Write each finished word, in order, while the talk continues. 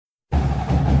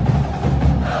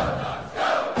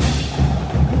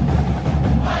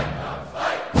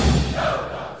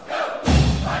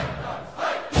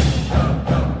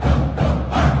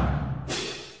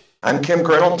I'm Kim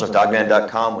Reynolds of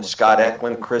Dogman.com with Scott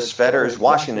Eklund, Chris Fetters.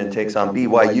 Washington takes on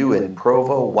BYU in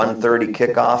Provo, 1:30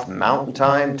 kickoff Mountain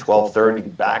Time,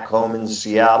 12:30 back home in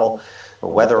Seattle. The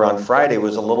weather on Friday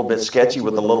was a little bit sketchy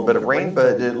with a little bit of rain,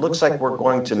 but it looks like we're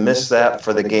going to miss that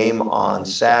for the game on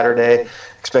Saturday.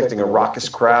 Expecting a raucous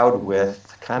crowd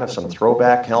with kind of some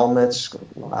throwback helmets.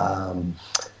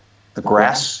 The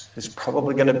grass is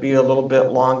probably going to be a little bit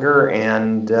longer,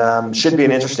 and should be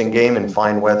an interesting game in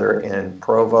fine weather in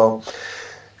Provo.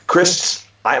 Chris,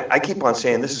 I keep on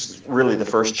saying this is really the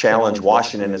first challenge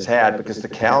Washington has had because the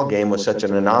Cal game was such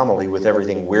an anomaly with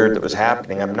everything weird that was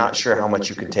happening. I'm not sure how much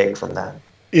you can take from that.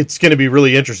 It's going to be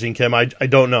really interesting, Kim. I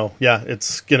don't know. Yeah,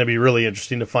 it's going to be really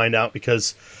interesting to find out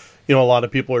because, a lot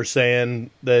of people are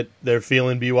saying that they're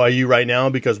feeling BYU right now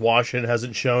because Washington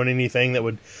hasn't shown anything that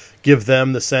would give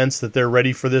them the sense that they're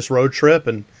ready for this road trip.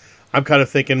 And I'm kind of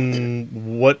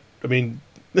thinking,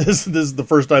 this is the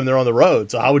first time they're on the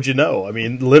road, so how would you know?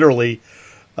 Literally,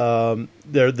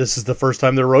 this is the first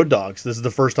time they're road dogs. This is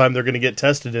the first time they're going to get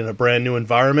tested in a brand new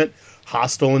environment,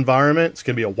 hostile environment. It's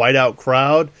going to be a whiteout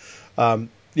crowd.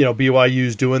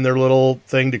 BYU's doing their little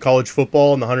thing to college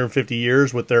football in the 150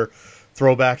 years with their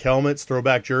throwback helmets,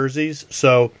 throwback jerseys.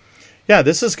 So, yeah,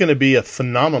 this is going to be a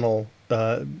phenomenal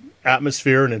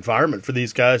atmosphere and environment for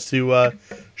these guys to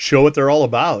show what they're all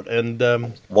about. And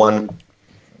one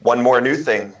more new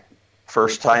thing,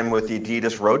 first time with the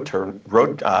Adidas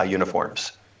road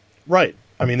uniforms. Right.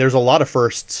 There's a lot of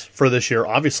firsts for this year.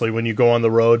 Obviously, when you go on the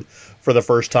road for the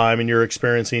first time and you're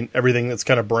experiencing everything that's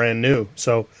kind of brand new.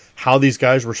 So how these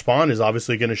guys respond is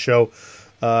obviously going to show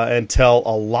and tell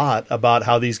a lot about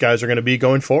how these guys are going to be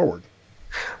going forward.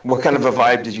 What kind of a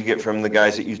vibe did you get from the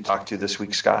guys that you talked to this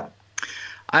week, Scott?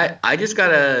 I just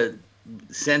got a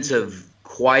sense of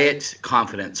quiet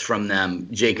confidence from them.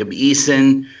 Jacob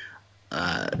Eason,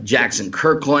 Jackson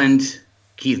Kirkland,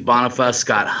 Keith Boniface,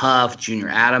 Scott Huff, Junior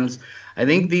Adams. I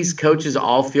think these coaches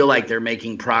all feel like they're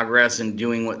making progress and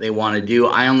doing what they want to do.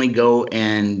 I only go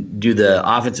and do the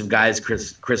offensive guys.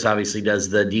 Chris obviously does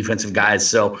the defensive guys.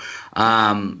 So,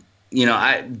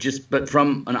 but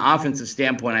from an offensive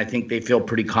standpoint, I think they feel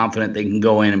pretty confident they can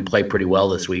go in and play pretty well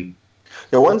this week.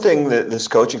 One thing that this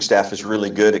coaching staff is really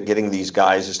good at getting these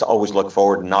guys is to always look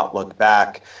forward and not look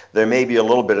back. There may be a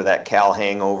little bit of that Cal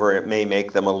hangover. It may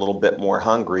make them a little bit more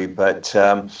hungry. But,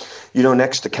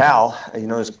 next to Cal,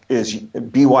 is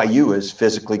BYU is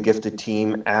physically gifted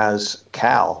team as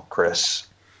Cal, Chris.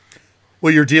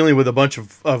 Well, you're dealing with a bunch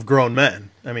of grown men.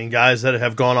 Guys that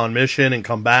have gone on mission and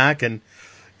come back. And,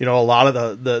 a lot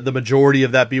of the majority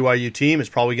of that BYU team is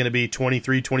probably going to be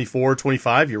 23, 24,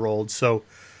 25-year-olds. So,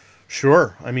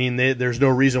 sure. There's no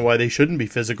reason why they shouldn't be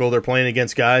physical. They're playing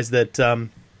against guys that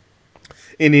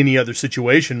in any other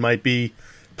situation might be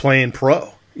playing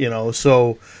pro,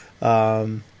 So,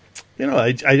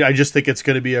 I just think it's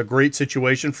going to be a great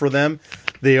situation for them.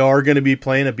 They are going to be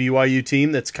playing a BYU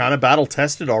team that's kind of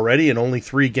battle-tested already in only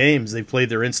 3 games. They've played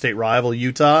their in-state rival,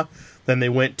 Utah. Then they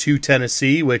went to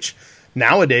Tennessee, which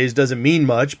nowadays doesn't mean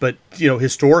much, but,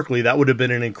 historically that would have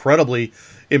been an incredibly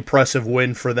impressive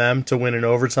win for them to win in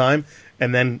overtime,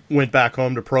 and then went back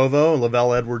home to Provo and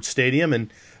Lavelle Edwards Stadium and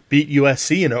beat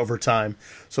USC in overtime.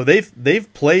 So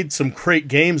they've played some great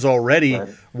games already. Right.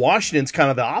 Washington's kind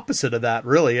of the opposite of that,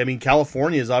 really.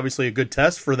 California is obviously a good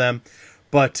test for them,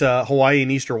 but Hawaii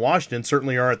and Eastern Washington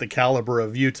certainly are at the caliber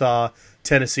of Utah,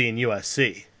 Tennessee, and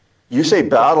USC. You say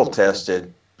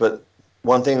battle-tested, but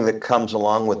one thing that comes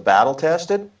along with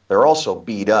battle-tested, they're also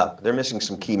beat up. They're missing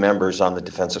some key members on the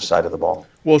defensive side of the ball.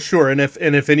 Well, sure, and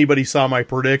if anybody saw my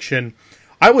prediction,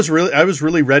 I was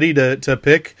really ready to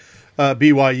pick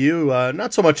BYU.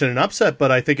 Not so much in an upset,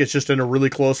 but I think it's just in a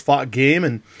really close fought game,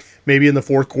 and maybe in the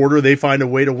fourth quarter they find a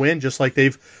way to win, just like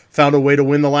they've found a way to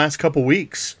win the last couple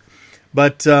weeks.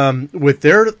 But with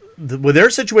their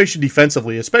situation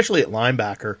defensively, especially at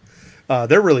linebacker,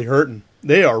 they're really hurting.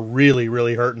 They are really,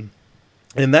 really hurting,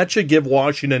 and that should give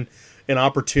Washington an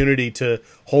opportunity to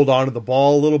hold on to the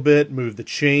ball a little bit, move the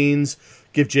chains,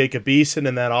 give Jacob Eason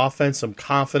and that offense some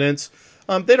confidence.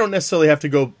 They don't necessarily have to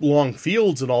go long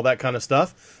fields and all that kind of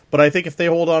stuff, but I think if they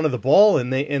hold on to the ball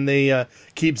and they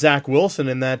keep Zach Wilson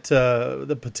and that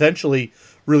the potentially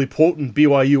really potent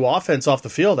BYU offense off the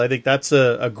field, I think that's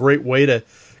a great way to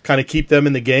kind of keep them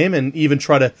in the game and even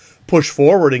try to push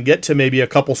forward and get to maybe a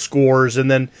couple scores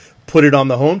and then put it on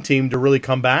the home team to really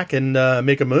come back and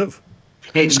make a move.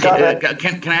 Hey, Scott,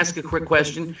 can I ask a quick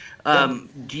question?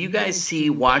 Do you guys see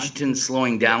Washington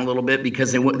slowing down a little bit?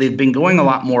 Because they've been going a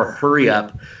lot more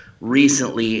hurry-up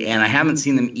recently, and I haven't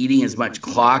seen them eating as much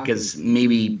clock as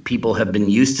maybe people have been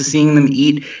used to seeing them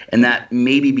eat, and that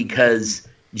maybe because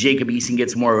Jacob Eason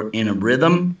gets more in a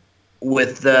rhythm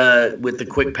with the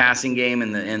quick passing game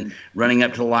and running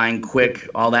up to the line quick,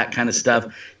 all that kind of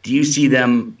stuff. Do you see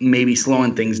them maybe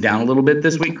slowing things down a little bit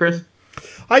this week, Chris?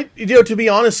 To be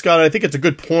honest, Scott, I think it's a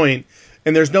good point,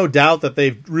 and there's no doubt that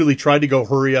they've really tried to go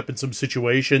hurry up in some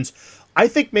situations. I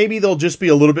think maybe they'll just be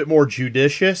a little bit more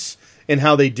judicious in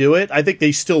how they do it. I think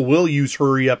they still will use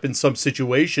hurry up in some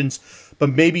situations, but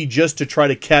maybe just to try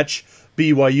to catch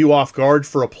BYU off guard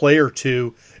for a play or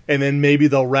two, and then maybe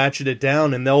they'll ratchet it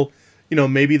down, and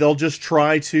maybe they'll just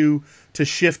try to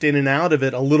shift in and out of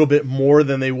it a little bit more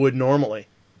than they would normally.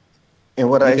 And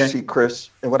what I see, Chris,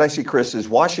 is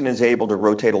Washington's able to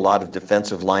rotate a lot of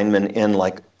defensive linemen in,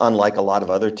 unlike a lot of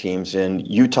other teams. In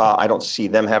Utah, I don't see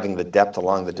them having the depth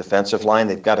along the defensive line.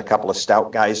 They've got a couple of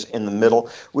stout guys in the middle,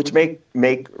 which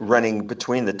make running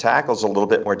between the tackles a little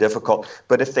bit more difficult.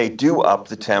 But if they do up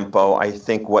the tempo, I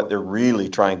think what they're really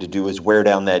trying to do is wear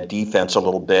down that defense a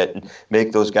little bit and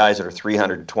make those guys that are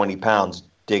 320 pounds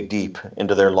dig deep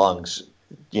into their lungs,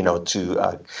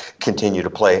 to continue to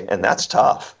play. And that's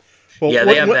tough. Well, yeah,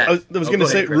 I was going to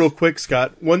say real quick,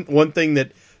 Scott, one thing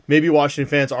that maybe Washington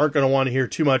fans aren't going to want to hear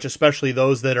too much, especially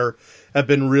those that have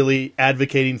been really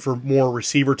advocating for more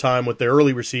receiver time with the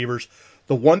early receivers.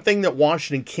 The one thing that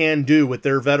Washington can do with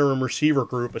their veteran receiver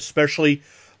group, especially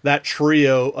that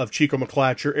trio of Chico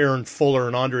McClatcher, Aaron Fuller,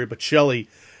 and Andre Bocelli,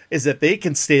 is that they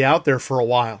can stay out there for a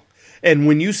while. And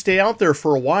when you stay out there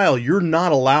for a while, you're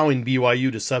not allowing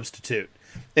BYU to substitute.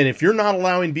 And if you're not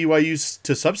allowing BYU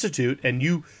to substitute and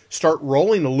you start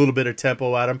rolling a little bit of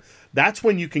tempo at them, that's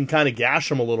when you can kind of gash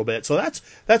them a little bit. So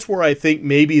that's where I think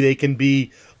maybe they can be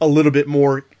a little bit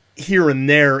more here and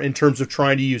there in terms of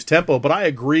trying to use tempo. But I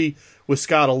agree with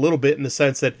Scott a little bit in the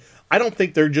sense that I don't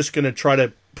think they're just going to try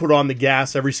to put on the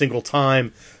gas every single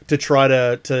time to try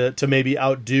to maybe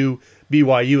outdo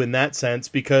BYU in that sense,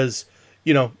 because,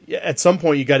 at some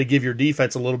point you got to give your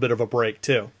defense a little bit of a break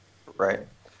too. Right.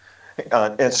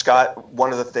 And Scott,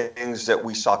 one of the things that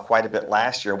we saw quite a bit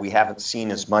last year, we haven't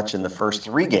seen as much in the first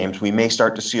three games, we may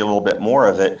start to see a little bit more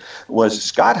of it, was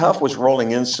Scott Huff was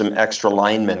rolling in some extra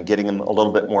linemen, getting them a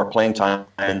little bit more playing time.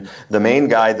 And the main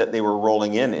guy that they were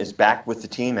rolling in is back with the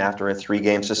team after a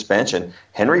 3-game suspension.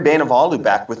 Henry Bainivalu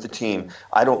back with the team.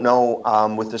 I don't know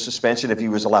with the suspension if he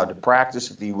was allowed to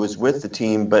practice, if he was with the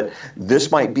team, but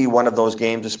this might be one of those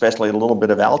games, especially at a little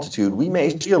bit of altitude. We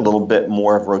may see a little bit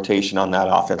more of rotation on that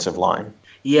offensive line.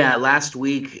 Yeah, last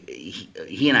week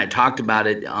he and I talked about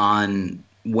it on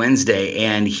Wednesday,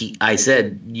 and I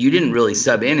said, you didn't really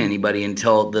sub in anybody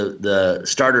until the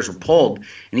starters were pulled.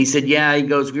 And he said, yeah, he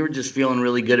goes, we were just feeling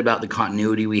really good about the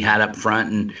continuity we had up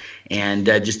front and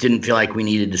just didn't feel like we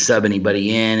needed to sub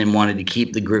anybody in and wanted to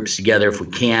keep the groups together if we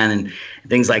can and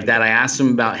things like that. I asked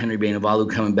him about Henry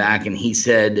Bainivalu coming back, and he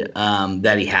said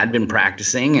that he had been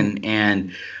practicing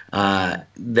and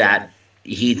that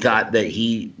he thought that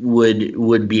he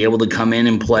would be able to come in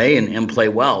and play and play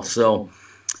well. So,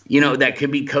 that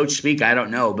could be coach speak. I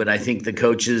don't know, but I think the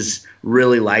coaches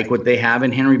really like what they have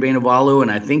in Henry Bainivalu,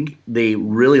 and I think they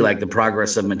really like the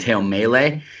progress of Mateo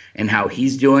Mele and how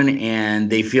he's doing, and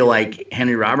they feel like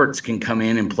Henry Roberts can come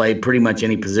in and play pretty much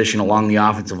any position along the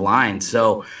offensive line.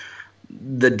 So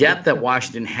the depth that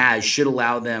Washington has should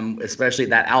allow them, especially at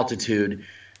that altitude,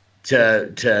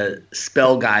 to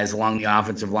spell guys along the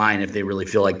offensive line if they really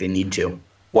feel like they need to.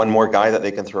 One more guy that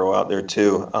they can throw out there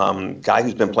too, guy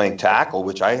who's been playing tackle,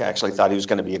 which I actually thought he was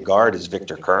going to be a guard, is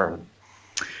Victor Kern.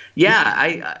 Yeah,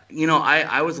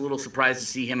 I was a little surprised to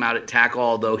see him out at tackle,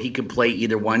 although he could play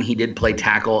either one. He did play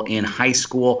tackle in high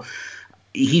school.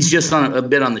 He's just a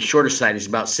bit on the shorter side. He's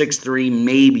about 6'3",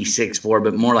 maybe 6'4",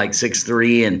 but more like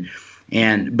 6'3",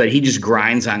 but he just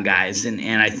grinds on guys,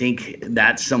 and I think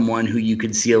that's someone who you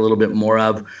could see a little bit more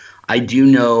of. I do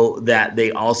know that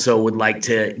they also would like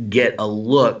to get a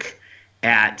look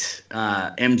at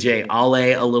MJ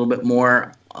Ale a little bit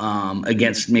more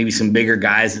against maybe some bigger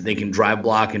guys that they can drive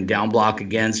block and down block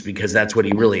against, because that's what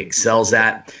he really excels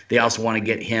at. They also want to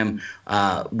get him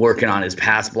working on his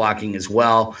pass blocking as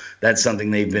well. That's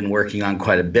something they've been working on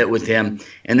quite a bit with him.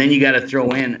 And then you got to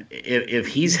throw in, if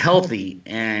he's healthy,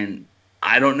 and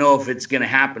I don't know if it's going to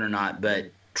happen or not, but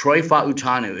Troy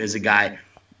Fa'utanu is a guy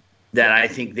that I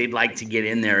think they'd like to get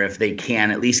in there if they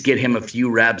can, at least get him a few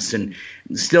reps and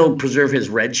still preserve his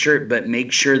red shirt, but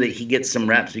make sure that he gets some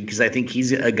reps, because I think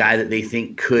he's a guy that they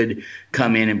think could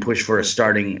come in and push for a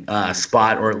starting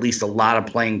spot, or at least a lot of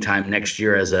playing time next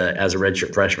year as a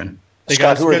redshirt freshman. Hey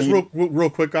guys, real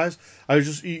quick, guys. I was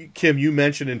just, Kim, you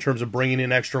mentioned in terms of bringing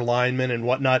in extra linemen and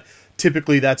whatnot.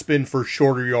 Typically, that's been for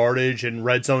shorter yardage and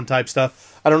red zone type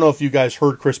stuff. I don't know if you guys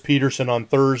heard Chris Peterson on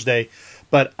Thursday,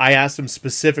 but I asked him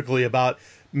specifically about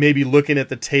maybe looking at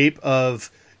the tape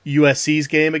of, USC's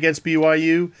game against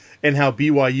BYU and how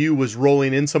BYU was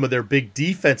rolling in some of their big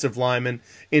defensive linemen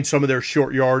in some of their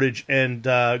short yardage and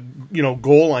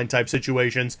goal line type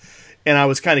situations. And I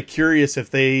was kind of curious if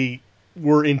they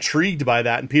were intrigued by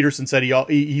that. And Peterson said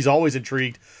he's always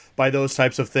intrigued by those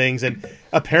types of things. And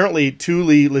apparently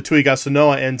Tuli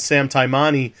Letuligasenoa and Sam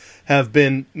Taimani have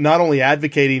been not only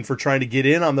advocating for trying to get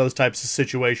in on those types of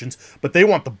situations, but they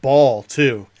want the ball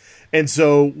too. And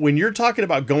so when you're talking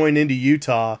about going into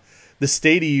Utah, the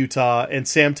state of Utah, and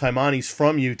Sam Taimani's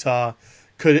from Utah,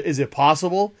 is it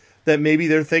possible that maybe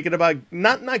they're thinking about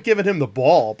not giving him the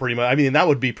ball pretty much? I mean, that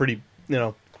would be pretty,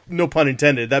 no pun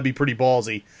intended, that'd be pretty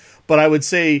ballsy. But I would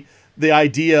say the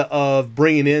idea of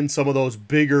bringing in some of those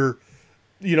bigger,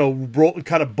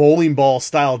 kind of bowling ball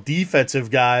style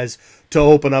defensive guys to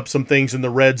open up some things in the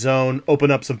red zone,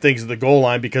 open up some things at the goal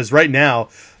line, because right now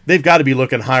they've got to be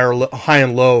looking high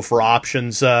and low for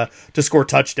options to score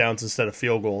touchdowns instead of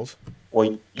field goals.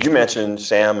 Well, you mentioned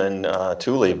Sam and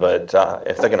Tuli, but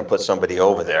if they're going to put somebody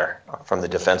over there from the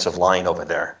defensive line over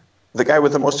there, the guy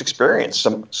with the most experience,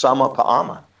 Sama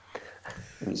Pa'ama.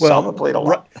 Sama played a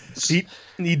lot.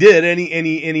 He did, and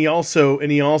he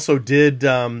also did.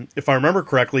 If I remember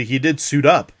correctly, he did suit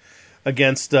up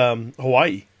against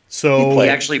Hawaii. So he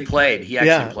actually played.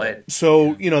 Played.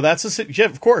 So that's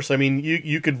of course. I mean,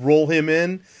 you could roll him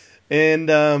in, and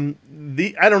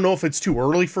I don't know if it's too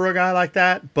early for a guy like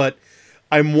that, but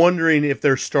I'm wondering if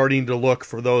they're starting to look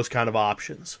for those kind of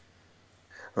options.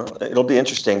 Well, it'll be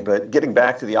interesting, but getting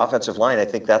back to the offensive line, I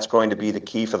think that's going to be the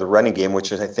key for the running game,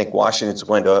 which is I think Washington's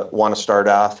going to want to start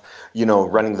off,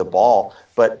 running the ball.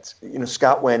 But,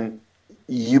 Scott, when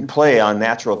you play on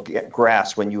natural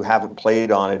grass, when you haven't played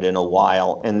on it in a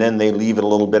while, and then they leave it a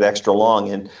little bit extra long,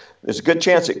 and there's a good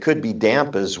chance it could be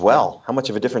damp as well. How much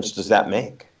of a difference does that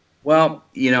make? Well,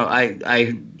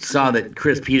 I saw that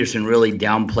Chris Peterson really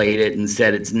downplayed it and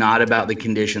said it's not about the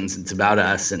conditions, it's about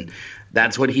us. And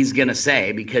that's what he's going to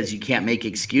say, because you can't make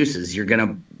excuses.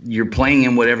 You're playing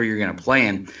in whatever you're going to play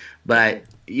in. But,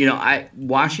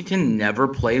 Washington never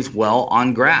plays well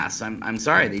on grass. I'm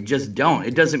sorry, they just don't.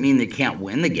 It doesn't mean they can't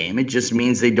win the game. It just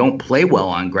means they don't play well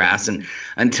on grass. And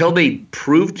until they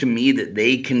prove to me that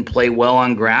they can play well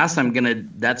on grass,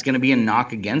 that's going to be a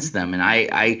knock against them. And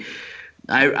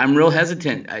I'm real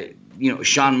hesitant.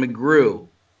 Sean McGrew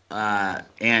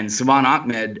and Savon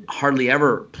Ahmed hardly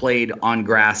ever played on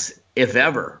grass, if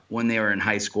ever, when they were in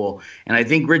high school. And I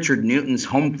think Richard Newton's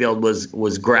home field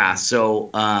was grass, so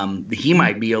he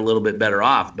might be a little bit better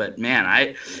off. But, man,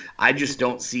 I just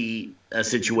don't see a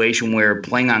situation where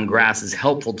playing on grass is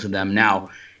helpful to them.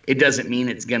 Now, it doesn't mean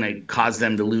it's going to cause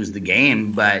them to lose the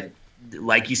game, but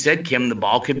like you said, Kim, the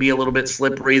ball could be a little bit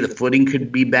slippery, the footing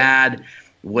could be bad.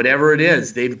 Whatever it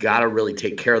is, they've got to really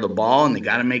take care of the ball, and they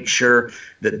got to make sure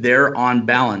that they're on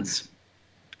balance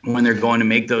when they're going to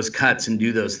make those cuts and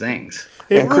do those things.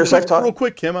 Hey, real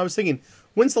quick, Kim, I was thinking,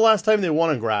 when's the last time they won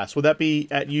on grass? Would that be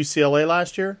at UCLA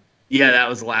last year? Yeah, that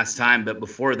was the last time. But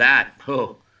before that,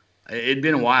 it'd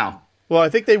been a while. Well, I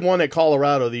think they won at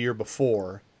Colorado the year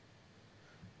before.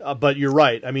 But you're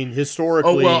right. I mean,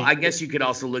 historically. Oh, well, I guess you could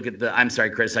also look at I'm sorry,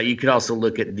 Chris. You could also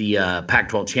look at the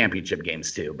Pac-12 championship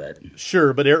games too. But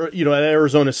sure, but at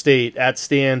Arizona State, at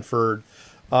Stanford.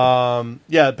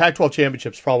 Pac-12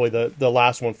 championship's probably the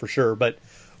last one for sure. But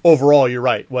overall, you're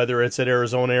right. Whether it's at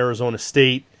Arizona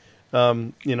State,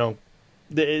 it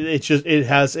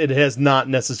has not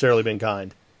necessarily been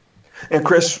kind. And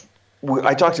Chris,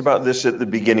 I talked about this at the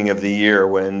beginning of the year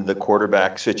when the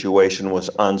quarterback situation was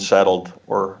unsettled,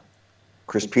 or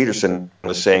Chris Peterson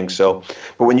was saying so.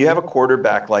 But when you have a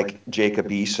quarterback like Jacob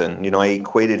Eason, I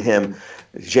equated him.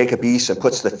 Jacob Eason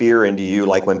puts the fear into you,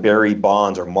 like when Barry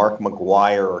Bonds or Mark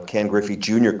McGuire or Ken Griffey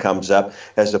Jr. comes up,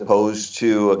 as opposed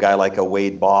to a guy like a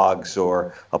Wade Boggs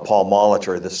or a Paul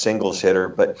Molitor, the singles hitter.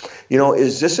 But,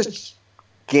 is this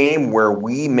a game where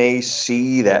we may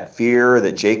see that fear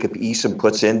that Jacob Eason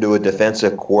puts into a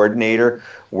defensive coordinator,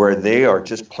 where they are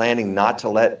just planning not to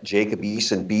let Jacob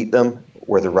Eason beat them,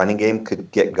 where the running game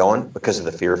could get going because of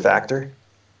the fear factor?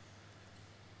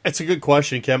 It's a good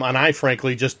question, Kim, and I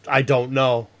frankly I don't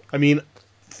know. I mean,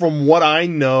 from what I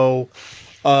know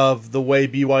of the way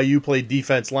BYU played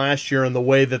defense last year and the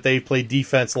way that they've played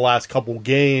defense the last couple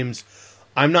games,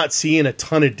 I'm not seeing a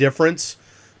ton of difference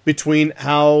between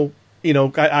how,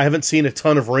 I haven't seen a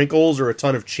ton of wrinkles or a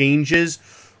ton of changes,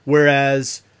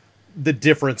 whereas the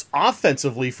difference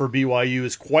offensively for BYU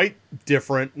is quite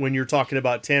different when you're talking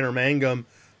about Tanner Mangum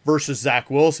versus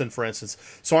Zach Wilson, for instance.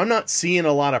 So I'm not seeing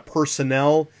a lot of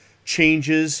personnel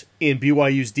changes in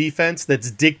BYU's defense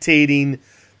that's dictating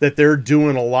that they're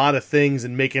doing a lot of things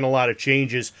and making a lot of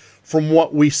changes from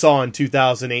what we saw in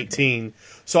 2018.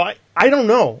 So I don't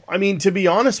know. I mean, to be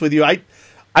honest with you,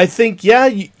 I think, yeah,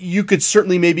 you could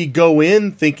certainly maybe go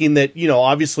in thinking that,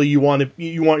 obviously you want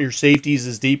your safeties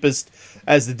as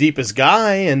the deepest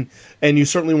guy, and you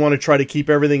certainly want to try to keep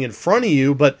everything in front of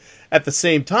you. But at the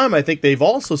same time, I think they've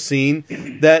also seen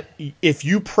that if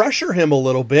you pressure him a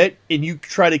little bit and you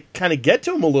try to kind of get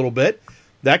to him a little bit,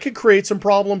 that could create some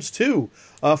problems too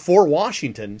for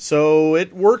Washington. So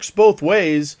it works both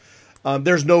ways.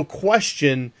 There's no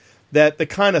question that the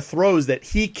kind of throws that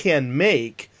he can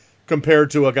make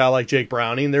compared to a guy like Jake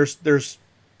Browning, there's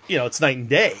it's night and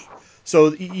day. So,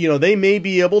 they may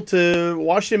be able to,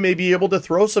 Washington may be able to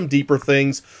throw some deeper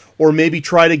things or maybe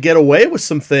try to get away with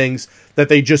some things that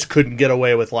they just couldn't get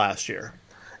away with last year.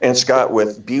 And Scott,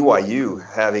 with BYU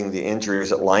having the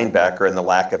injuries at linebacker and the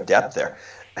lack of depth there,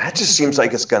 that just seems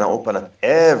like it's going to open up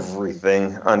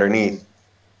everything underneath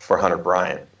for Hunter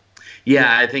Bryant.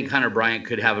 Yeah, I think Hunter Bryant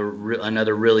could have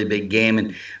another really big game.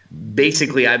 And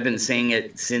basically, I've been saying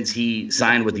it since he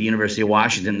signed with the University of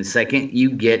Washington. The second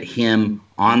you get him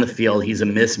on the field, he's a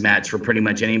mismatch for pretty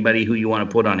much anybody who you want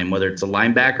to put on him, whether it's a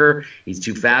linebacker he's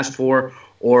too fast for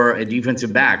or a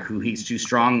defensive back who he's too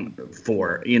strong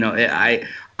for.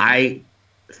 I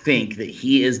think that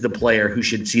he is the player who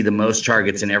should see the most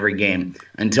targets in every game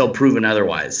until proven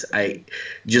otherwise.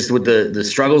 Just with the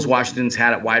struggles Washington's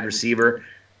had at wide receiver,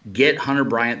 get Hunter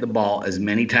Bryant the ball as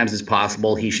many times as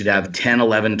possible. He should have 10,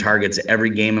 11 targets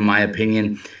every game, in my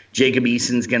opinion. Jacob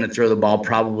Eason's going to throw the ball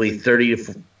probably 30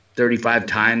 to 35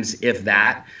 times, if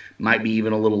that. Might be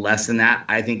even a little less than that.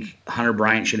 I think Hunter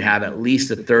Bryant should have at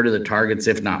least a third of the targets,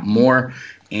 if not more.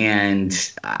 And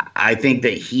I think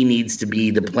that he needs to be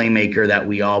the playmaker that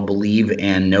we all believe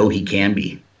and know he can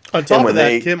be. On top of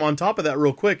that, Kim,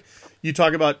 real quick, you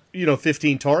talk about,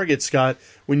 15 targets, Scott.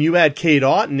 When you add Cade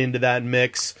Otton into that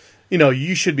mix,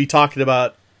 you should be talking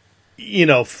about,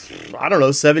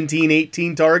 17,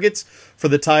 18 targets for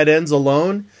the tight ends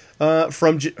alone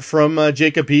from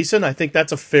Jacob Eason. I think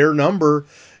that's a fair number.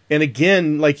 And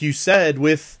again, like you said,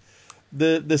 with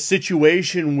the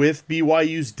situation with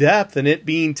BYU's depth and it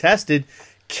being tested,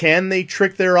 can they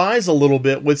trick their eyes a little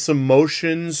bit with some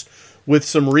motions, with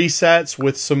some resets,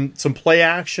 with some play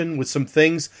action, with some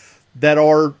things that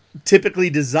are typically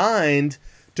designed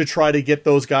to try to get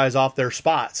those guys off their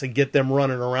spots and get them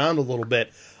running around a little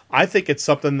bit? I think it's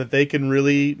something that they can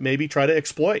really maybe try to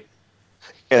exploit.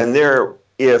 And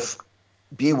if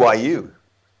BYU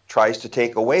tries to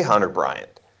take away Hunter Bryant,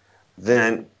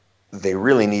 then they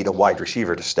really need a wide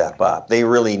receiver to step up. They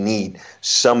really need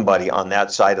somebody on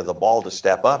that side of the ball to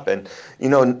step up. And,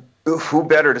 who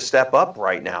better to step up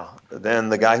right now than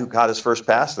the guy who caught his first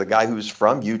pass, the guy who's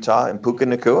from Utah, and Puka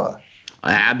Nacua?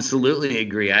 I absolutely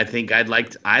agree. I think I'd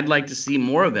like to see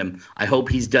more of him. I hope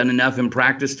he's done enough in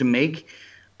practice to make,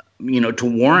 to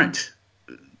warrant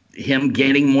him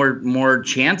getting more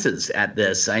chances at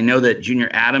this. I know that Junior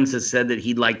Adams has said that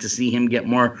he'd like to see him get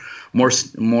more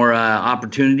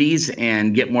opportunities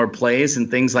and get more plays and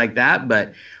things like that,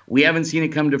 but we haven't seen it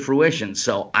come to fruition.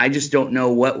 So I just don't know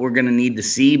what we're going to need to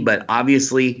see, but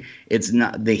obviously it's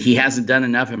not that he hasn't done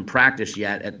enough in practice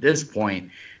yet at this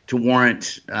point to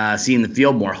warrant seeing the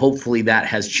field more. Hopefully that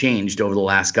has changed over the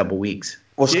last couple weeks.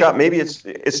 Well, Scott, maybe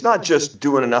it's not just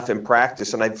doing enough in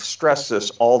practice, and I've stressed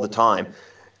this all the time.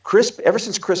 Ever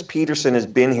since Chris Peterson has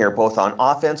been here, both on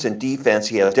offense and defense,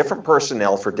 he has different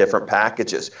personnel for different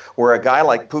packages, where a guy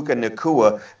like Puka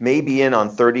Nacua may be in on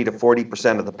 30 to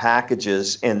 40% of the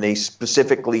packages, and they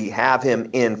specifically have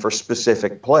him in for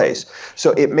specific plays.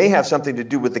 So it may have something to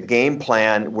do with the game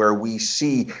plan where we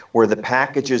see where the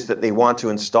packages that they want to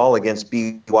install against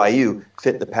BYU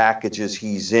fit the packages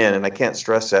he's in. And I can't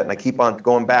stress that. And I keep on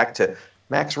going back to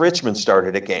Max Richmond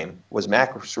started a game. Was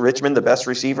Max Richmond the best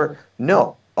receiver?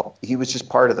 No. He was just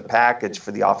part of the package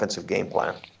for the offensive game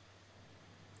plan.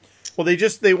 Well,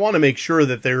 they want to make sure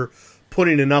that they're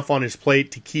putting enough on his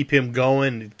plate to keep him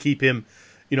going and keep him,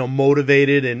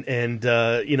 motivated and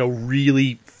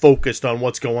really focused on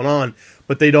what's going on.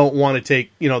 But they don't want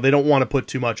to put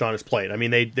too much on his plate. I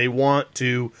mean, they want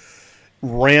to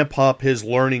ramp up his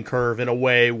learning curve in a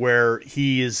way where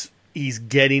he's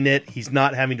getting it. He's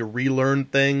not having to relearn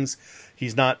things.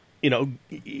 He's not.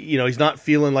 He's not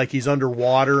feeling like he's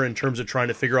underwater in terms of trying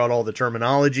to figure out all the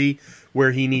terminology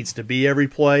where he needs to be every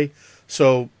play.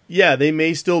 So, yeah, they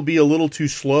may still be a little too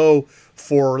slow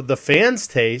for the fans'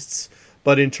 tastes,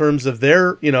 but in terms of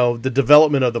their, the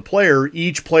development of the player,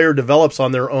 each player develops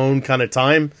on their own kind of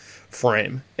time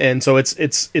frame. And so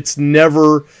it's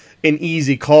never an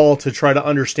easy call to try to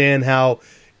understand how,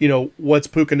 what's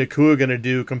Puka Nacua going to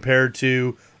do compared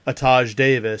to a Taj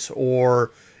Davis or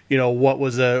what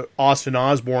was a Austin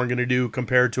Osborne going to do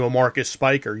compared to a Marcus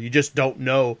Spiker. You just don't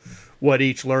know what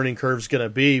each learning curve is going to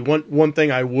be. One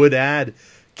thing I would add,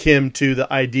 Kim, to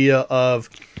the idea of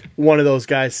one of those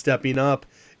guys stepping up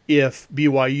if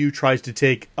BYU tries to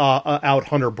take out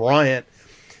Hunter Bryant.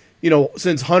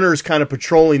 Since Hunter's kind of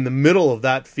patrolling the middle of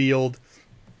that field,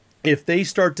 if they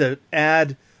start to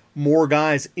add more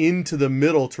guys into the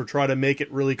middle to try to make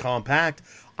it really compact,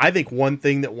 I think one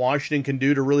thing that Washington can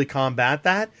do to really combat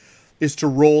that is to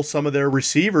roll some of their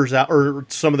receivers out, or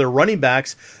some of their running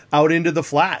backs out into the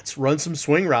flats, run some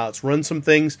swing routes, run some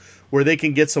things where they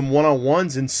can get some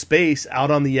one-on-ones in space out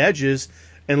on the edges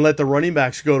and let the running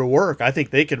backs go to work. I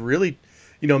think they could really,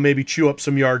 maybe chew up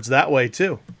some yards that way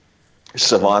too.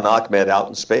 Savon Ahmed out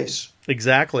in space.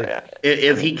 Exactly.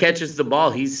 If he catches the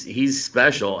ball, he's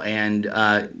special. And,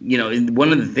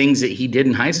 one of the things that he did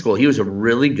in high school, he was a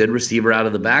really good receiver out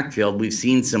of the backfield. We've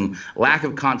seen some lack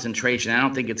of concentration. I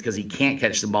don't think it's because he can't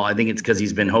catch the ball. I think it's because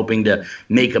he's been hoping to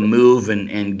make a move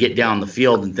and get down the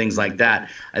field and things like that.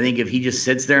 I think if he just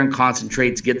sits there and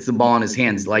concentrates, gets the ball in his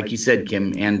hands, like you said,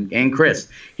 Kim, and Chris,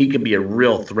 he could be a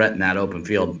real threat in that open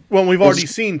field. Well, we've already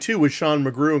seen, too, with Sean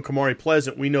McGrew and Kamari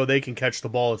Pleasant, we know they can catch the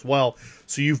ball as well.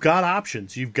 So you've got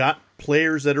options. You've got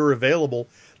players that are available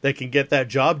that can get that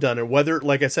job done. And whether,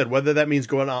 like I said, whether that means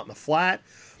going out in the flat,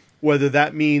 whether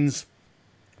that means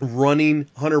running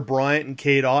Hunter Bryant and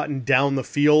Cade Otton down the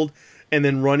field and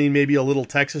then running maybe a little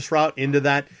Texas route into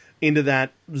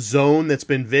that zone that's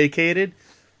been vacated,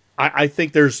 I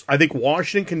think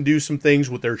Washington can do some things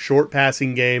with their short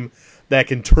passing game that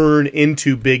can turn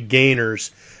into big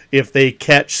gainers if they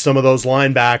catch some of those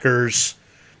linebackers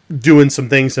doing some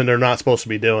things that they're not supposed to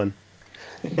be doing.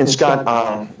 And Scott,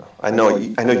 I know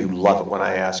you love it when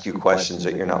I ask you questions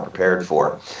that you're not prepared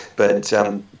for, but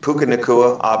Puka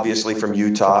Nacua, obviously from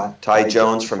Utah, Ty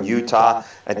Jones from Utah.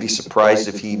 I'd be surprised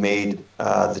if he made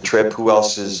the trip. Who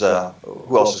else is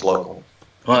local?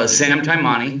 Sam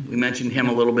Taimani, we mentioned him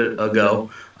a little bit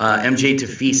ago. MJ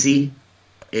Tafisi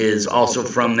is also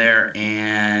from there,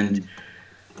 and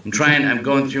I'm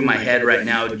going through my head right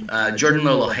now. Jordan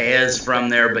Lolohea is from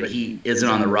there, but he isn't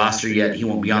on the roster yet. He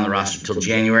won't be on the roster until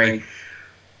January.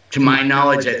 To my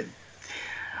knowledge,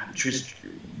 I'm just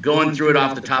going through it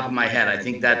off the top of my head. I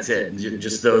think that's it,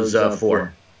 just those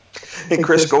four. Hey,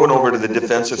 Chris, going over to the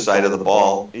defensive side of the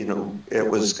ball, it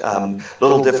was a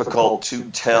little difficult to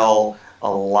tell a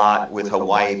lot with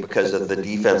Hawaii because of the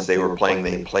defense they were playing.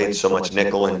 They played so much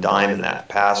nickel and dime in that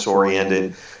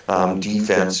pass-oriented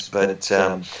defense. But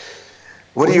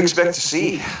what do you expect to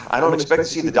see? I don't expect to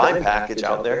see the dime package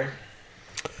out there.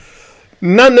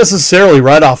 Not necessarily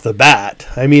right off the bat.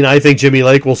 I mean, I think Jimmy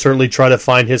Lake will certainly try to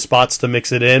find his spots to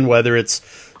mix it in, whether it's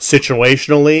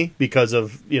situationally because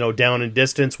of, down and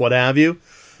distance, what have you.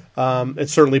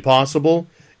 It's certainly possible.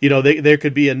 There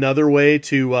could be another way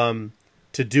to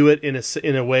do it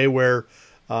in a way where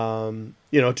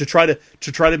to try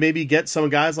to maybe get some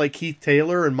guys like Keith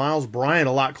Taylor and Miles Bryant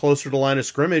a lot closer to the line of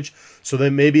scrimmage, so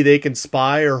then maybe they can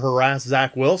spy or harass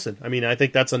Zach Wilson. I mean, I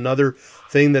think that's another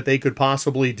thing that they could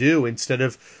possibly do instead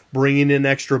of bringing in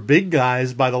extra big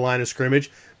guys by the line of scrimmage.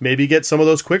 Maybe get some of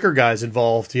those quicker guys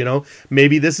involved.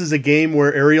 Maybe this is a game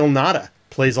where Ariel Nada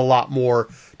plays a lot more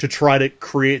to try to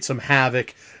create some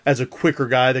havoc as a quicker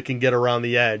guy that can get around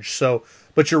the edge. So.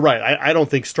 But you're right. I don't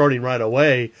think starting right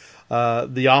away,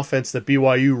 the offense that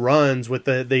BYU runs with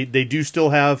they do still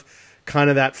have kind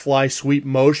of that fly sweep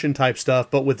motion type stuff.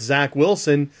 But with Zach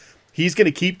Wilson, he's going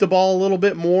to keep the ball a little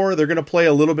bit more. They're going to play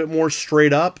a little bit more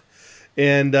straight up,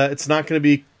 and it's not going to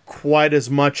be quite as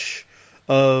much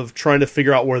of trying to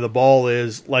figure out where the ball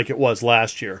is like it was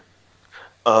last year.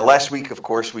 Last week, of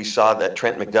course, we saw that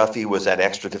Trent McDuffie was that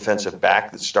extra defensive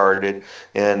back that started,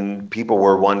 and people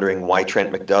were wondering why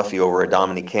Trent McDuffie over a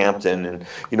Dominique Hampton. And,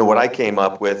 what I came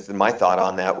up with, and my thought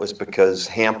on that was because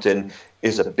Hampton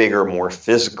is a bigger, more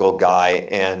physical guy,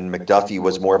 and McDuffie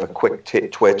was more of a quick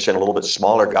twitch and a little bit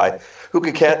smaller guy who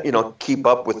could keep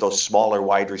up with those smaller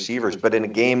wide receivers. But in a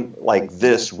game like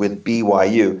this with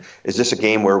BYU, is this a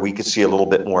game where we could see a little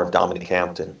bit more of Dominique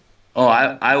Hampton? Oh,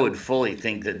 I would fully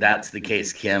think that that's the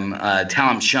case, Kim.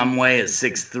 Talon Shumway is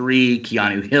 6'3",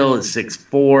 Keanu Hill is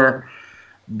 6'4",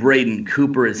 Braden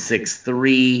Cooper is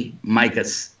 6'3", Micah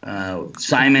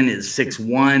Simon is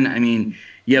 6'1". I mean,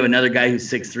 you have another guy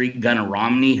who's 6'3", Gunnar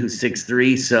Romney, who's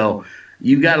 6'3". So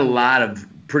you've got a lot of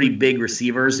pretty big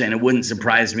receivers, and it wouldn't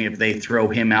surprise me if they throw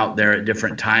him out there at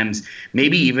different times,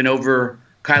 maybe even over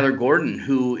Kyler Gordon,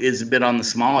 who is a bit on the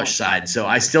smallish side. So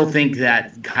I still think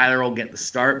that Kyler will get the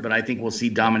start, but I think we'll see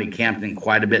Dominique Hampton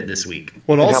quite a bit this week.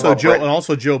 Well,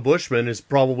 also Joe Bushman is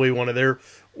probably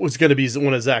was going to be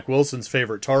one of Zach Wilson's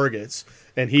favorite targets.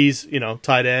 and he's,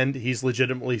 tight end. He's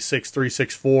legitimately 6'3",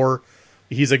 6'4".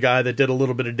 He's a guy that did a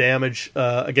little bit of damage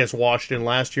against Washington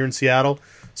last year in Seattle.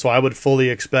 So I would fully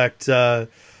expect,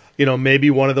 maybe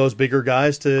one of those bigger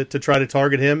guys to try to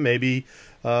target him. Maybe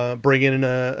bring in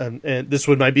and this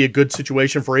might be a good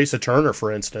situation for Asa Turner,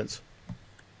 for instance.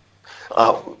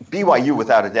 BYU,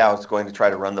 without a doubt, is going to try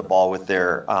to run the ball with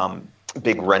their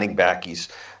big running back. He's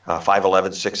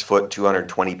 5'11", 6 foot,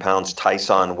 220 pounds,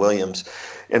 Tyson Williams.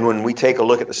 And when we take a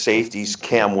look at the safeties,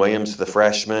 Cam Williams, the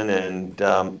freshman,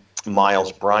 and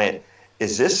Miles Bryant,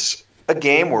 is this a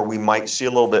game where we might see a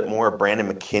little bit more of Brandon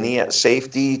McKinney at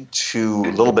safety, to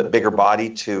a little bit bigger body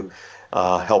to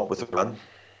help with the run?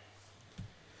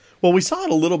 Well, we saw it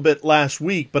a little bit last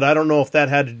week, but I don't know if that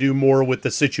had to do more with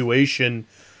the situation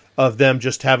of them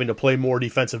just having to play more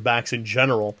defensive backs in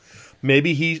general.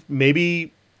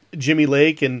 Maybe Jimmy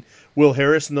Lake and Will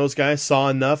Harris and those guys saw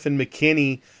enough in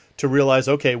McKinney to realize,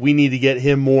 okay, we need to get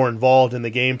him more involved in the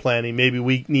game planning. Maybe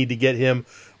we need to get him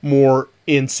more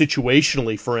in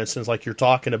situationally, for instance, like you're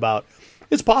talking about.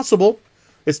 It's possible.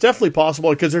 It's definitely possible,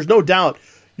 because there's no doubt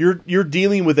you're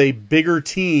dealing with a bigger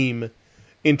team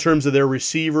in terms of their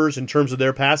receivers, in terms of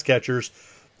their pass catchers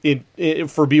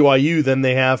for BYU than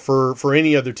they have for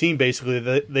any other team, basically,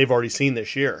 that they've already seen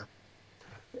this year.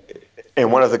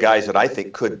 And one of the guys that I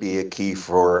think could be a key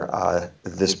for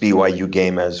this BYU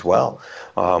game as well,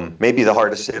 maybe the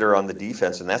hardest hitter on the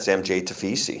defense, and that's MJ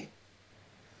Tafisi.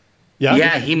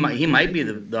 Yeah, he might be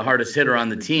the hardest hitter on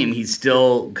the team. He's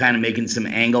still kind of making some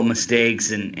angle mistakes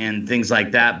and things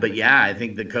like that. But, yeah, I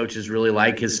think the coaches really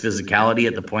like his physicality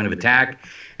at the point of attack,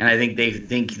 and I think they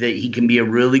think that he can be a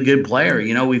really good player.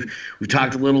 We've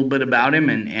talked a little bit about him,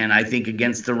 and I think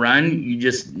against the run, you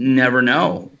just never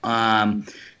know. Kyler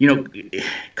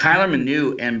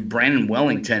Manu and Brandon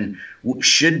Wellington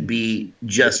should be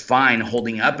just fine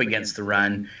holding up against the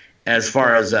run. As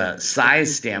far as a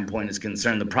size standpoint is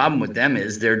concerned, the problem with them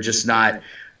is they're just not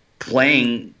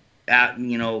playing at,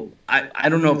 I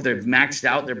don't know if they've maxed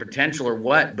out their potential or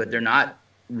what, but they're not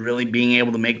really being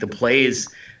able to make the plays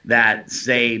that,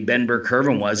 say, Ben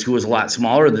Burke-Irvin was, who was a lot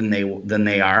smaller than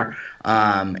they are,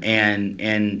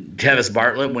 and Tevis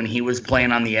Bartlett when he was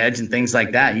playing on the edge and things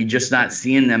like that. You're just not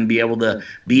seeing them be able to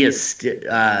be a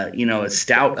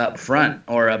stout up front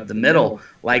or up the middle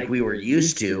like we were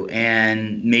used to,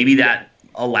 and maybe that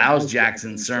allows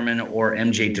Jackson Sermon or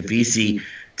MJ Tafisi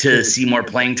to see more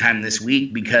playing time this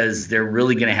week, because they're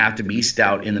really going to have to be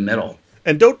stout in the middle.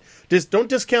 And don't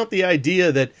discount the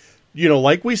idea that,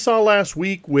 like we saw last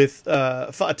week with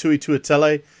Fa'atui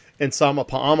Tuatele and Sama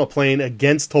Pa'ama playing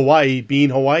against Hawaii,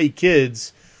 being Hawaii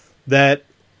kids, that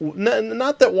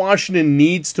not that Washington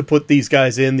needs to put these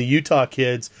guys in, the Utah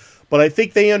kids, but I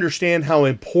think they understand how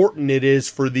important it is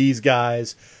for these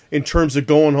guys in terms of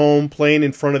going home, playing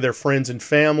in front of their friends and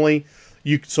family.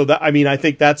 I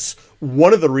think that's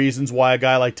one of the reasons why a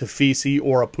guy like Tafisi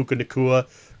or a Puka Nacua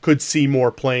could see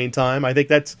more playing time. I think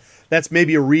that's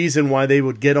maybe a reason why they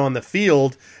would get on the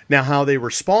field. Now, how they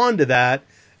respond to that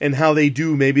and how they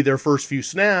do maybe their first few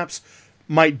snaps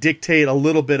might dictate a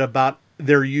little bit about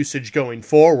their usage going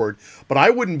forward. But I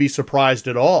wouldn't be surprised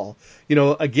at all.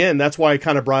 Again, that's why I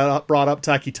kind of brought up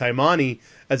Taki Taimani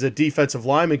as a defensive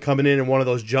lineman coming in one of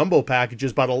those jumbo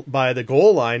packages by the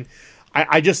goal line.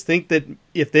 I just think that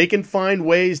if they can find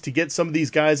ways to get some of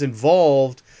these guys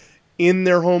involved in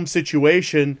their home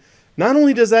situation, not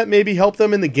only does that maybe help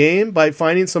them in the game by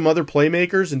finding some other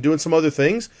playmakers and doing some other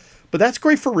things, but that's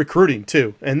great for recruiting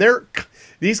too. And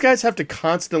these guys have to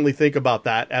constantly think about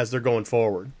that as they're going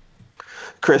forward.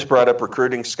 Chris brought up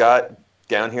recruiting. Scott,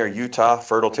 down here, Utah,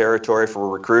 fertile territory for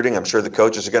recruiting. I'm sure the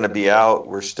coaches are going to be out.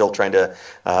 We're still trying to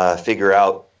figure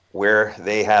out where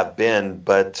they have been.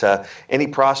 But any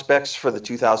prospects for the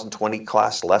 2020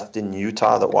 class left in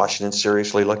Utah that Washington's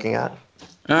seriously looking at?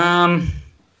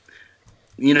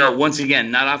 Once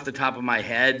again, not off the top of my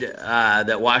head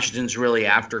that Washington's really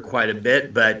after quite a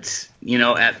bit. But,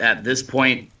 at this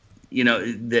point,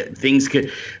 things could.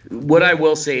 What I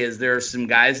will say is there are some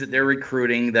guys that they're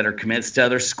recruiting that are commits to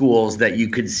other schools that you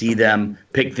could see them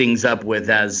pick things up with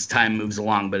as time moves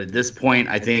along. But at this point,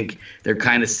 I think they're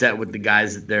kind of set with the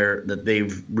guys that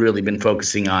they've really been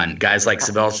focusing on. Guys like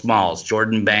Savell Smalls,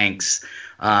 Jordan Banks,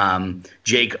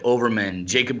 Jake Overman,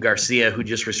 Jacob Garcia, who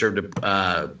just received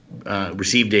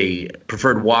a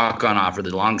preferred walk-on offer,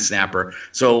 the long snapper.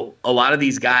 So a lot of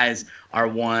these guys are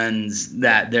ones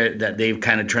that they've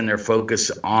kind of turned their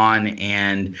focus on,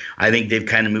 and I think they've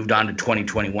kind of moved on to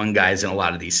 2021 guys in a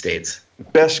lot of these states.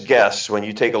 Best guess, when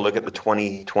you take a look at the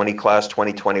 2020 class,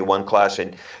 2021 class,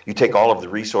 and you take all of the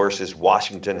resources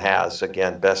Washington has,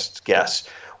 again, best guess,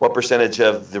 what percentage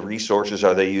of the resources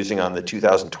are they using on the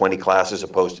 2020 class as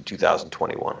opposed to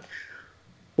 2021?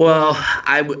 Well,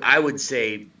 I would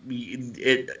say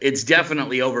it's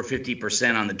definitely over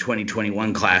 50% on the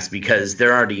 2021 class because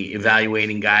they're already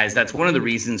evaluating guys. That's one of the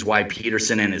reasons why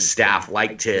Peterson and his staff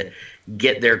like to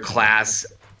get their class,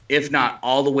 if not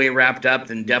all the way wrapped up,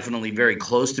 then definitely very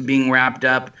close to being wrapped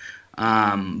up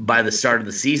by the start of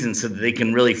the season so that they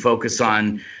can really focus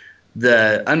on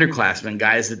the underclassmen,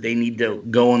 guys that they need to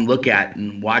go and look at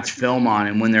and watch film on.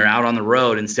 And when they're out on the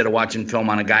road, instead of watching film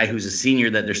on a guy who's a senior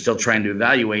that they're still trying to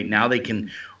evaluate, now they can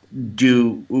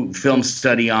do film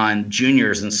study on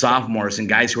juniors and sophomores and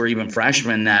guys who are even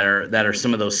freshmen that are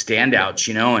some of those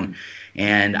standouts,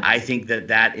 and I think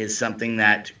that is something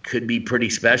that could be pretty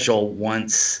special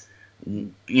once,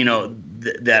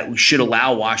 that we should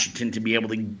allow Washington to be able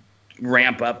to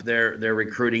ramp up their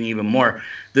recruiting even more.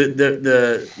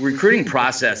 The recruiting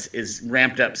process is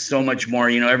ramped up so much more.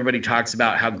 Everybody talks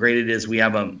about how great it is we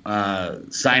have a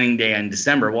signing day in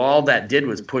December. Well, all that did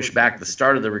was push back the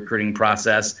start of the recruiting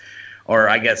process, or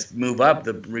I guess move up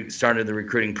the start of the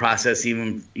recruiting process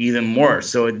even more.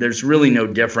 So there's really no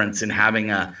difference in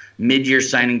having a mid-year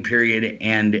signing period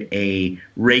and a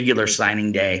regular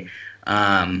signing day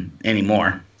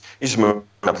anymore. You just moved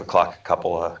up the clock a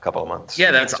couple of months. Yeah,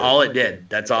 that's all it did.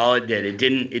 It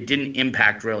didn't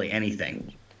impact really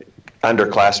anything.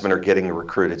 Underclassmen are getting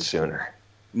recruited sooner.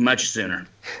 Much sooner.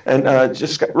 And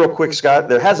just real quick, Scott,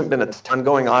 there hasn't been a ton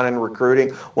going on in recruiting.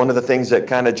 One of the things that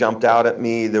kind of jumped out at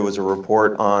me, there was a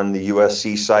report on the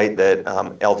USC site that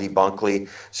L.D. Bunkley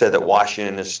said that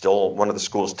Washington is still one of the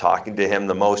schools talking to him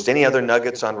the most. Any other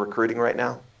nuggets on recruiting right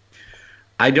now?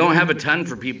 I don't have a ton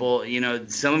for people.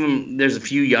 Some of them, there's a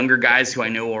few younger guys who I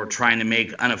know are trying to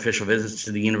make unofficial visits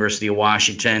to the University of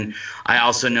Washington. I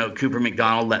also know Cooper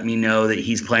McDonald let me know that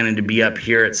he's planning to be up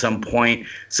here at some point.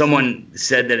 Someone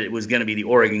said that it was going to be the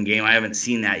Oregon game. I haven't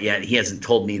seen that yet. He hasn't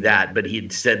told me that, but he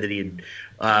had said that he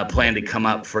had planned to come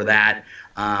up for that.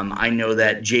 I know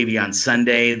that Javion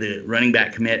Sunday, the running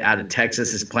back commit out of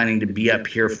Texas, is planning to be up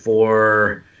here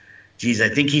for – I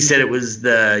think he said it was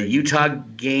the Utah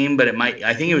game, but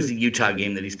I think it was the Utah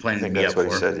game that he's planning to be up for.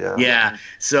 That's what he said, yeah. Yeah.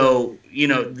 So,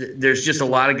 there's just a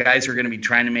lot of guys who are going to be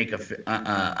trying to make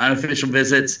unofficial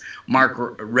visits. Mark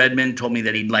Redmond told me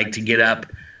that he'd like to get up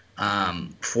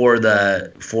for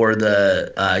the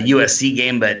USC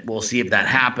game, but we'll see if that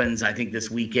happens. I think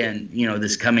this weekend,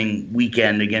 this coming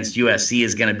weekend against USC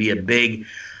is going to be a big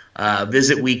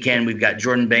visit weekend. We've got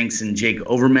Jordan Banks and Jake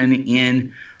Overman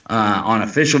in on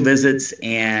official visits,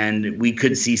 and we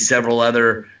could see several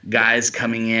other guys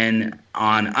coming in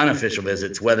on unofficial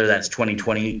visits, whether that's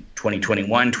 2020,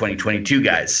 2021, 2022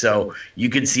 guys. So you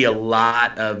could see a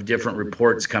lot of different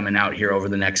reports coming out here over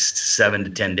the next 7 to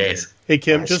 10 days. Hey,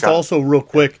 Kim, just also real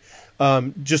quick,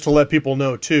 just to let people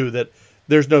know, too, that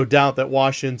there's no doubt that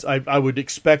Washington's, I would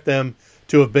expect them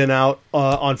to have been out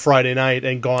on Friday night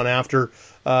and gone after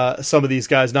some of these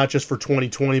guys, not just for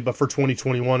 2020, but for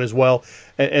 2021 as well.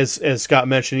 As Scott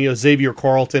mentioned, Xavier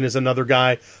Carlton is another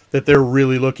guy that they're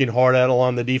really looking hard at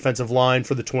along the defensive line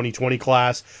for the 2020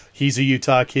 class. He's a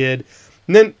Utah kid.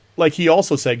 And then, like he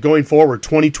also said, going forward,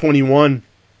 2021,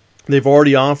 they've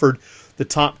already offered the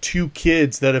top 2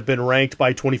 kids that have been ranked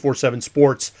by 24/7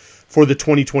 Sports for the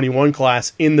 2021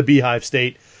 class in the Beehive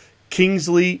State.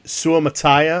 Kingsley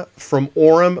Suamataya from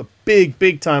Orem, a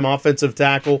big time offensive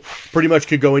tackle, pretty much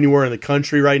could go anywhere in the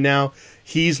country right now.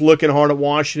 He's looking hard at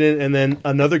Washington. And then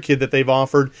another kid that they've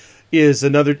offered is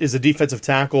a defensive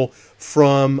tackle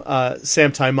from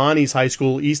Sam Taimani's high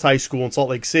school, East High School in Salt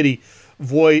Lake City,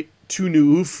 Voi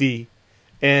Tunuufi.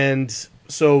 And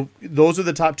so those are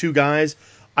the top 2 guys.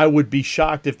 I would be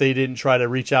shocked if they didn't try to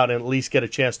reach out and at least get a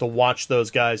chance to watch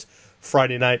those guys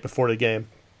Friday night before the game.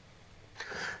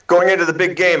 Going into the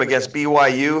big game against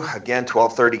BYU, again,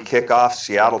 12:30 kickoff,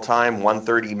 Seattle time,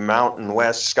 1:30 Mountain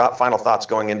West. Scott, final thoughts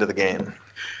going into the game?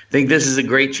 I think this is a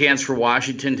great chance for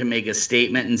Washington to make a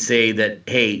statement and say that,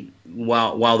 hey,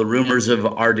 while the rumors of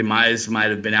our demise might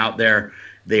have been out there,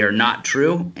 they are not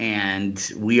true,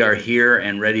 and we are here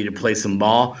and ready to play some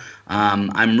ball.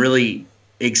 I'm really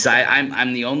excited.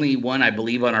 I'm the only one, I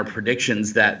believe, on our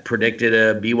predictions that predicted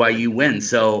a BYU win.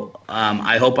 So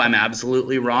I hope I'm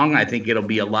absolutely wrong. I think it'll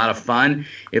be a lot of fun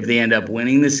if they end up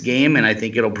winning this game, and I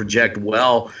think it'll project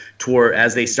well toward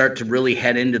as they start to really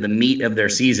head into the meat of their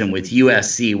season with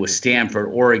USC, with Stanford,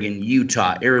 Oregon,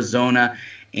 Utah, Arizona,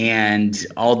 and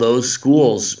all those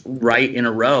schools right in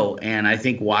a row. And I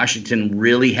think Washington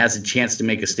really has a chance to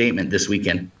make a statement this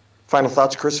weekend. Final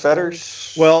thoughts, Chris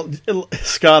Fetters? Well,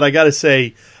 Scott, I got to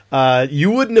say,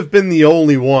 you wouldn't have been the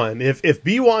only one. If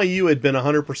BYU had been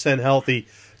 100% healthy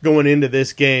going into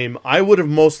this game, I would have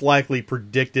most likely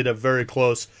predicted a very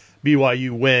close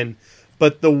BYU win.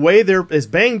 But the way they're as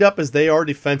banged up as they are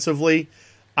defensively,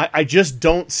 I just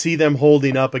don't see them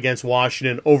holding up against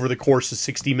Washington over the course of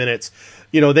 60 minutes.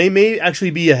 They may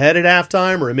actually be ahead at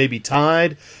halftime or it may be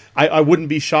tied. I wouldn't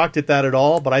be shocked at that at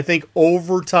all. But I think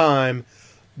over time,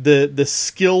 the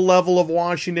skill level of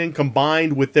Washington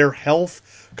combined with their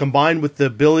health, combined with the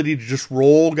ability to just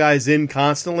roll guys in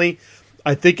constantly,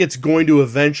 I think it's going to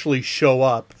eventually show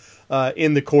up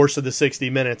in the course of the 60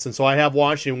 minutes. And so I have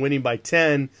Washington winning by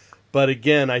 10. But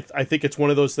again, I think it's one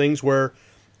of those things where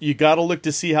you got to look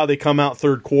to see how they come out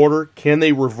third quarter. Can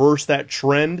they reverse that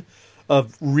trend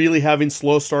of really having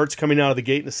slow starts coming out of the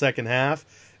gate in the second half?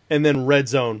 And then red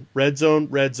zone.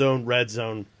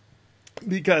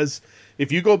 Because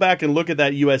if you go back and look at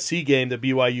that USC game that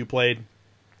BYU played,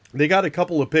 they got a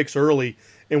couple of picks early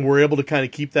and were able to kind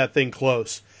of keep that thing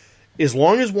close. As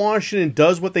long as Washington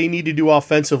does what they need to do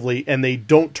offensively and they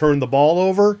don't turn the ball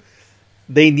over,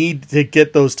 they need to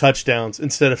get those touchdowns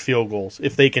instead of field goals.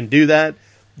 If they can do that,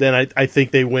 then I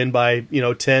think they win by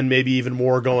 10, maybe even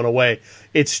more going away.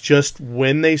 It's just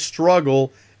when they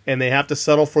struggle and they have to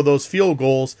settle for those field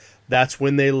goals, that's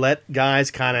when they let guys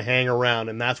kind of hang around,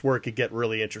 and that's where it could get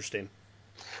really interesting.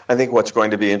 I think what's going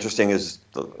to be interesting is,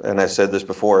 and I said this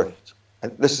before,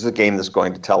 this is a game that's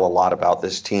going to tell a lot about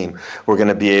this team. We're going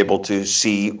to be able to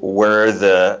see where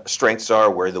the strengths are,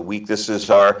 where the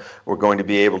weaknesses are. We're going to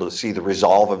be able to see the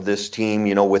resolve of this team,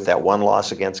 with that one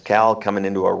loss against Cal coming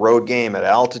into a road game at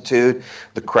altitude.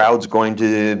 The crowd's going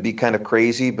to be kind of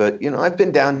crazy, but, I've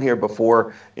been down here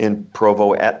before in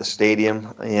Provo at the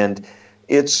stadium, and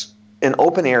it's an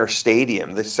open-air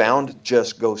stadium. The sound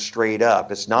just goes straight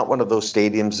up. It's not one of those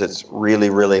stadiums that's really,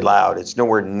 really loud. It's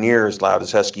nowhere near as loud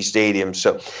as Husky Stadium.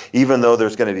 So even though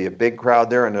there's going to be a big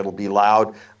crowd there and it'll be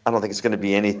loud, I don't think it's going to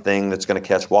be anything that's going to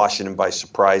catch Washington by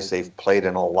surprise. They've played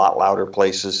in a lot louder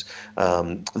places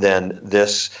than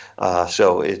this,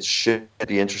 so it should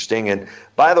be interesting. And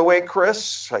by the way,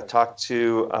 Chris, I talked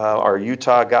to our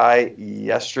Utah guy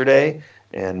yesterday,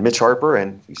 and Mitch Harper,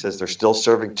 and he says they're still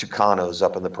serving Tucanos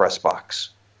up in the press box.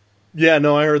 Yeah,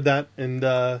 no, I heard that. And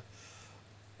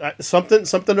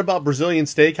something about Brazilian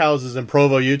steakhouses in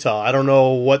Provo, Utah. I don't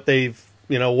know what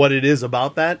what it is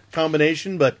about that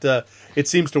combination, but it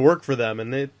seems to work for them.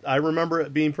 And I remember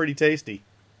it being pretty tasty.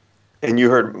 And you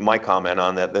heard my comment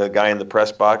on that. The guy in the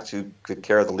press box who could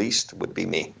care the least would be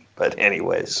me. But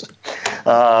anyways.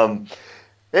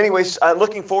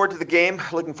 Looking forward to the game,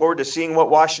 looking forward to seeing what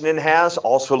Washington has,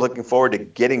 also looking forward to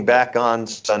getting back on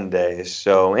Sunday.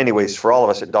 So anyways, for all of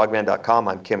us at dogman.com,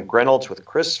 I'm Kim Grinolds with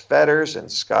Chris Fetters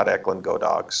and Scott Eklund. Go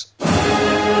Dogs.